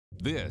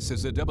This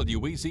is a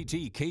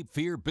WECT Cape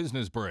Fear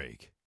Business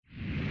Break.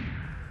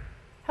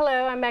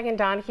 Hello, I'm Megan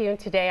Donahue, and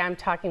today I'm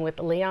talking with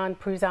Leon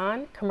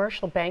Pruzan,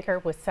 commercial banker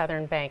with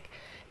Southern Bank.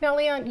 Now,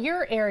 Leon,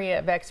 your area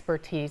of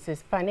expertise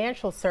is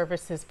financial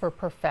services for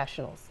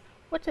professionals.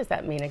 What does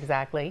that mean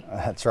exactly?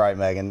 That's right,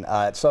 Megan.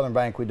 At Southern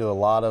Bank, we do a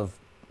lot of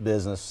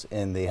business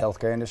in the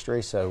healthcare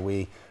industry, so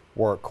we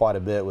work quite a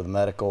bit with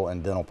medical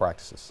and dental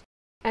practices.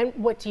 And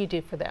what do you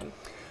do for them?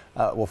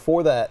 Well,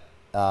 for that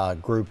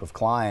group of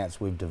clients,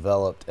 we've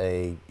developed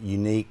a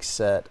unique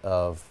set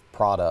of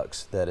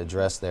products that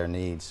address their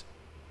needs.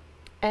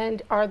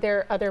 And are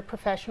there other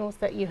professionals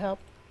that you help?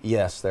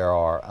 Yes, there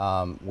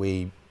are.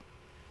 We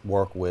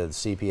work with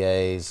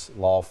CPAs,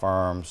 law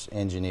firms,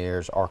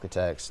 engineers,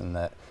 architects, and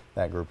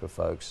that group of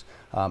folks.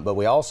 But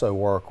we also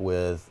work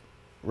with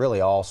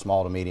really all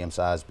small to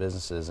medium-sized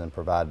businesses and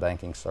provide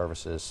banking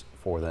services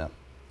for them.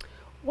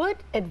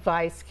 What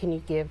advice can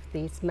you give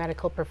these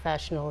medical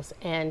professionals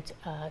and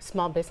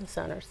small business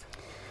owners?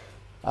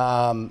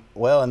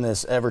 Well, in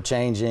this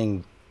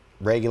ever-changing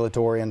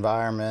regulatory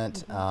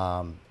environment,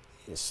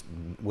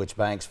 which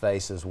banks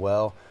face as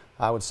well,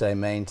 I would say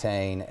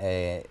maintain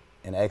an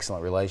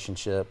excellent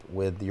relationship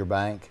with your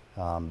bank.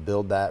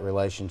 Build that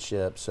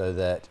relationship so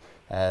that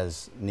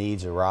as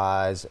needs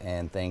arise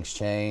and things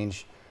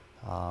change,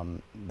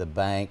 the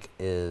bank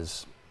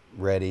is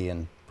ready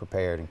and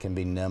prepared and can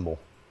be nimble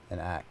and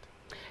act.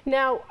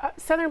 Now,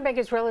 Southern Bank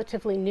is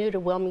relatively new to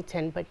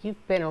Wilmington, but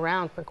you've been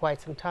around for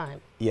quite some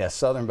time. Yes,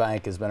 Southern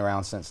Bank has been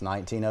around since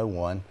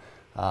 1901.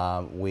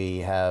 We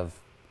have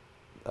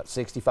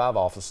 65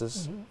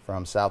 offices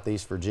from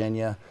Southeast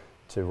Virginia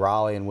to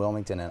Raleigh and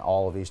Wilmington and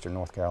all of Eastern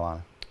North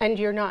Carolina. And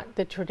you're not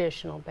the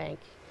traditional bank?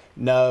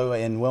 No,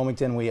 in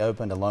Wilmington we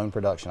opened a loan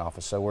production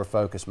office, so we're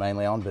focused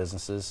mainly on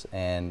businesses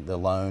and the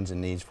loans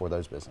and needs for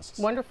those businesses.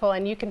 Wonderful,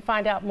 and you can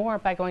find out more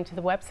by going to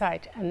the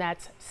website, and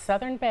that's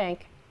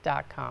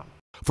southernbank.com.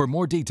 For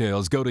more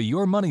details, go to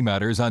Your Money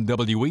Matters on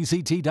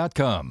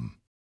WECT.com.